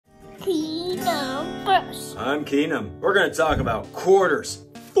Keenumbers. I'm Keenum. We're going to talk about quarters,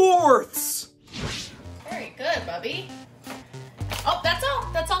 fourths. Very good, Bubby. Oh, that's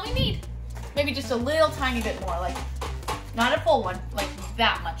all. That's all we need. Maybe just a little tiny bit more, like not a full one, like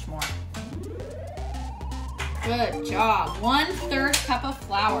that much more. Good job. 1/3 cup of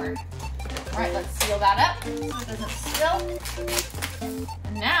flour. All right, let's seal that up so it doesn't spill.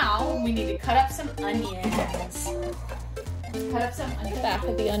 And now we need to cut up some onions. Cut up some onions. The back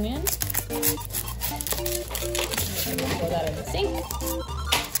of the onion. Throw that in the sink.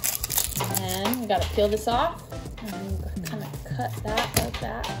 And we gotta peel this off. And kind of cut that like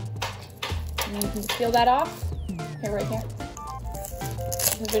that. And then you can peel that off. Here, right here.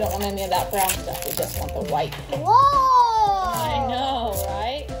 Because we don't want any of that brown stuff. We just want the white. Whoa! I know,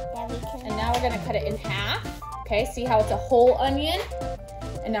 right? And now we're gonna cut it in half. Okay, see how it's a whole onion?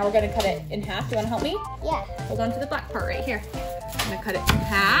 And now we're gonna cut it in half. Do you wanna help me? Yeah. Hold on to the black part right here. I'm gonna cut it in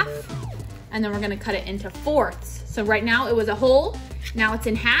half. And then we're gonna cut it into fourths. So right now it was a whole. Now it's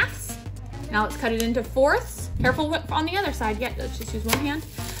in halves. Now let's cut it into fourths. Careful on the other side. Yeah, let's just use one hand.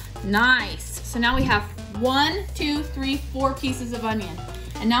 Nice. So now we have 1, 2, 3, 4 pieces of onion.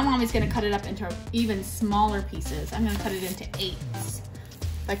 And now Mommy's gonna cut it up into even smaller pieces. I'm gonna cut it into 8s.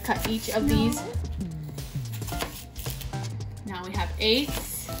 If I cut each of these. Now we have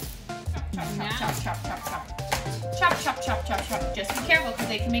 8s. Chop, chop, chop, chop, chop. Chop, chop, chop, chop, chop. Just be careful because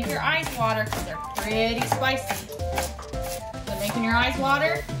they can make your eyes water because they're pretty spicy. So making your eyes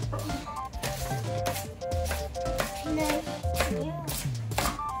water.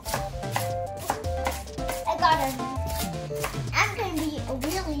 I got it. That's going to be a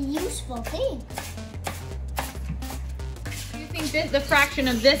really useful thing. Do you think the fraction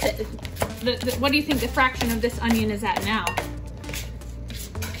of this, what do you think the fraction of this onion is at now?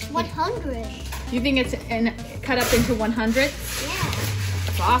 100. You think it's cut up into 100? Yeah.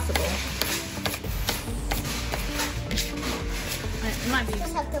 Possible. It might be. I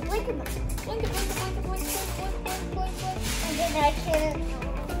just have to blink it. Blink it, blink it, blink it, blink it, blink, blink, blink, blink, blink. And then I can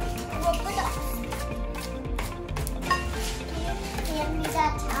rub it off. Can you hand me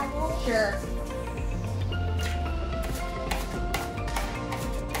that towel? Sure.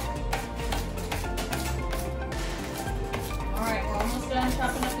 All right, we're almost done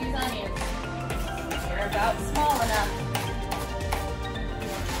chopping up these onions. They're about small enough.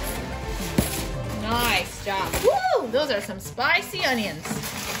 Nice job. Woo! Those are some spicy onions.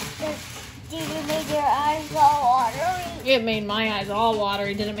 Did it make your eyes all watery? It made my eyes all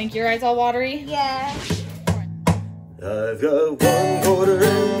watery. Did it make your eyes all watery? Yeah. I've got 1/4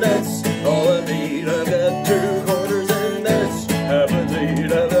 and that's all I need. I've got 2 quarters and that's half a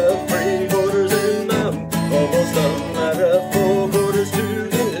need. I've got 3 quarters and I'm almost done. I've got 4 quarters to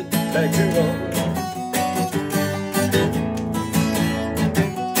get back to 1.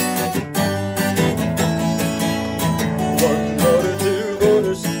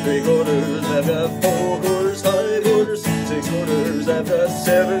 I've got 4 quarters, 5 quarters, 6 quarters, I've got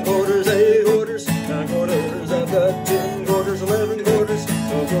 7 quarters, 8 quarters, 9 quarters, I've got 10 quarters, 11 quarters,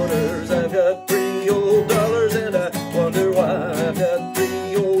 12 quarters, I've got 3 old dollars, and I wonder why I've got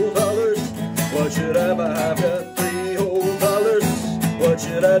 3 old dollars. What should I buy? I've got 3 old dollars. What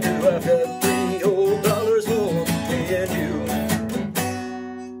should I do? I've got 3 old dollars for me and you.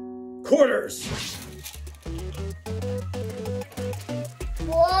 Quarters.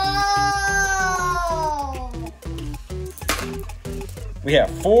 Whoa! We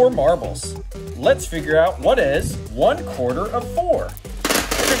have 4 marbles. Let's figure out what is 1/4 of 4.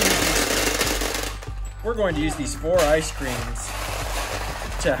 We're going to use these 4 ice creams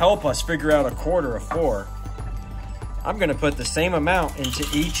to help us figure out 1/4 of 4. I'm going to put the same amount into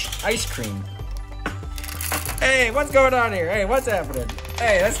each ice cream. Hey, what's going on here? Hey, what's happening?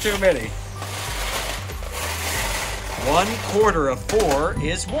 Hey, that's too many. 1/4 of 4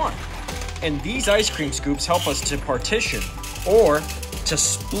 is 1. And these ice cream scoops help us to partition or to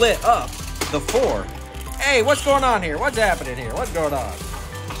split up the 4. Hey, what's going on here? What's happening here? What's going on?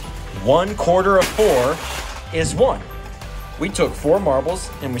 1/4 of 4 is 1. We took 4 marbles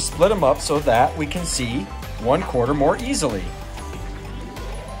and we split them up so that we can see 1/4 more easily.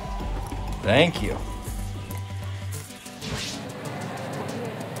 Thank you.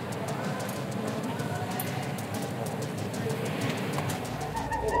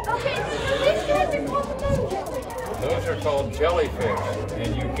 Those are called jellyfish,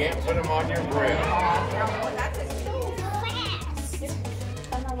 and you can't put them on your bread.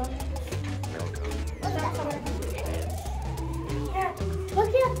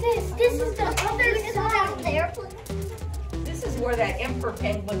 Look at this. This is the other side there. This is where that emperor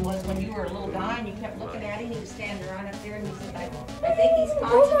penguin was when you were a little guy and you kept looking at him. He was standing right up there and he said, I think he's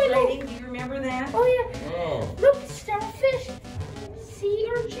concentrating.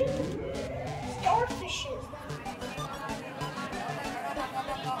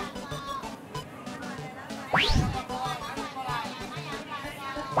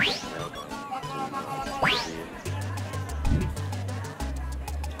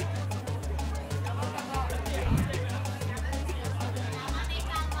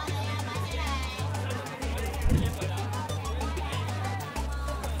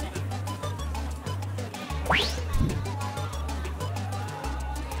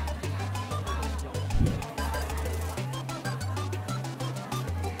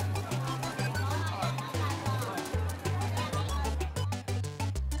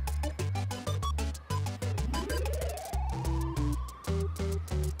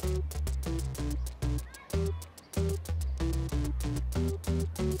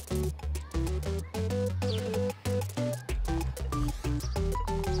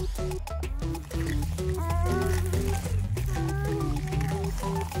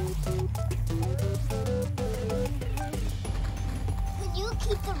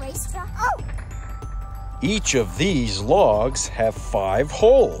 Keep the racetrack. Oh! Each of these logs have 5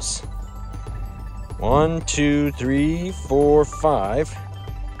 holes. 1, 2, 3, 4, 5.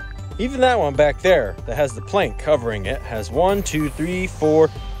 Even that one back there that has the plank covering it has 1, 2, 3, 4,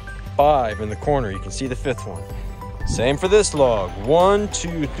 5 in the corner. You can see the 5th one. Same for this log. 1,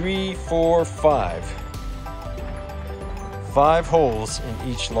 2, 3, 4, 5. 5 holes in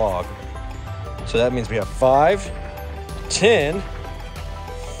each log. So that means we have 5, 10,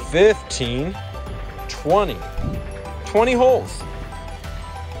 15, 20. 20 holes.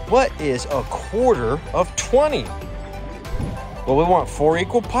 What is a quarter of 20? Well, we want 4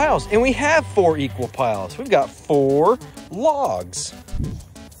 equal piles, and we have 4 equal piles. We've got 4 logs.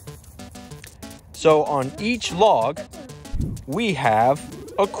 So on each log, we have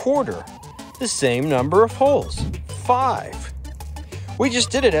a quarter, the same number of holes, 5. We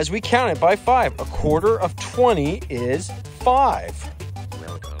just did it as we counted by 5. A quarter of 20 is 5.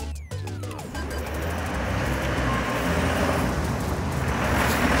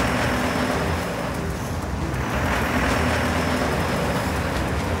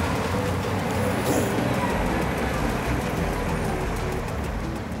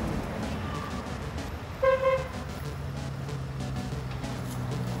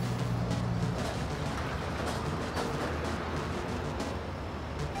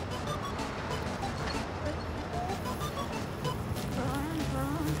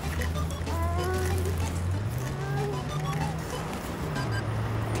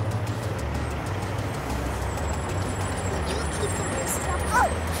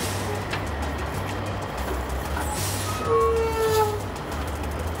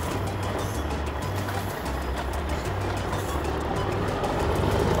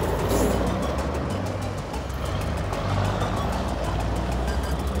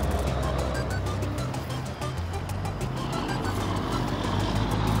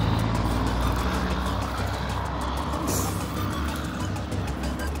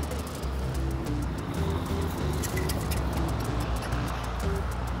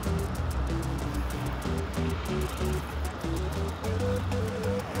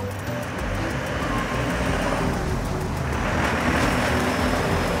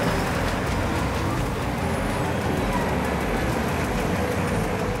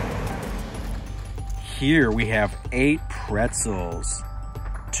 Here we have 8 pretzels.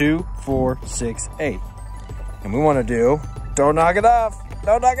 2, 4, 6, 8. And we want to do, don't knock it off,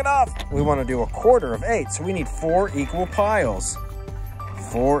 don't knock it off. We want to do a quarter of 8, so we need 4 equal piles.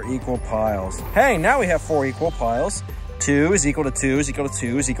 4 equal piles. Hey, now we have 4 equal piles. 2 is equal to 2 is equal to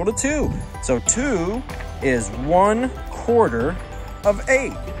 2 is equal to 2. So 2 is 1/4 of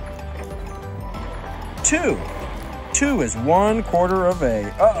 8. 2. 2 is 1/4 of 8.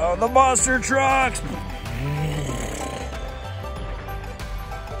 Uh-oh, the monster trucks!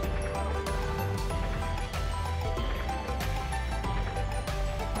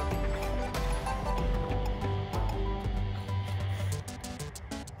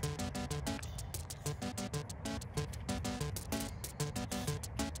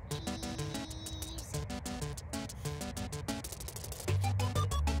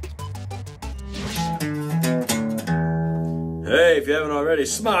 Hey, if you haven't already,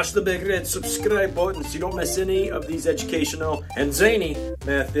 smash the big red subscribe button so you don't miss any of these educational and zany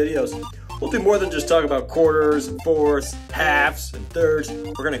math videos. We'll do more than just talk about quarters and fourths, halves and thirds.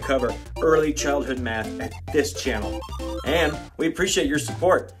 We're going to cover early childhood math at this channel. And we appreciate your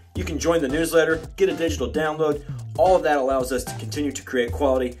support. You can join the newsletter, get a digital download. All of that allows us to continue to create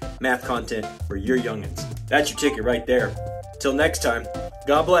quality math content for your youngins. That's your ticket right there. Till next time,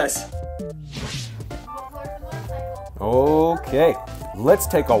 God bless. Okay, let's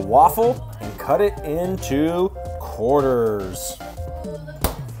take a waffle and cut it into quarters.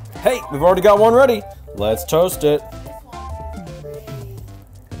 Hey, we've already got one ready. Let's toast it.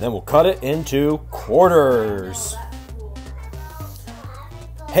 Then we'll cut it into quarters.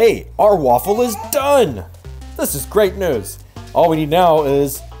 Hey, our waffle is done. This is great news. All we need now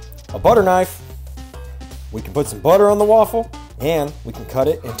is a butter knife. We can put some butter on the waffle and we can cut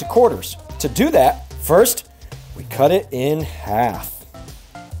it into quarters. To do that, First, we cut it in half.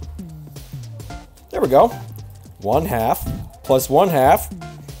 There we go. 1/2 plus 1/2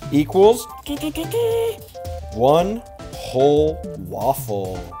 equals 1 whole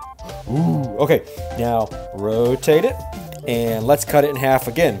waffle. Ooh, okay, now rotate it and let's cut it in half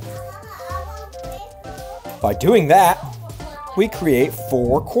again. By doing that, we create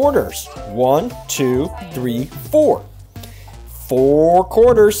 4 quarters. 1, 2, 3, 4. 4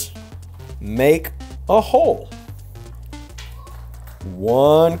 quarters make a whole.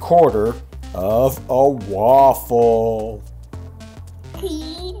 1 quarter of a waffle.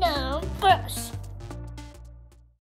 Keenumbers.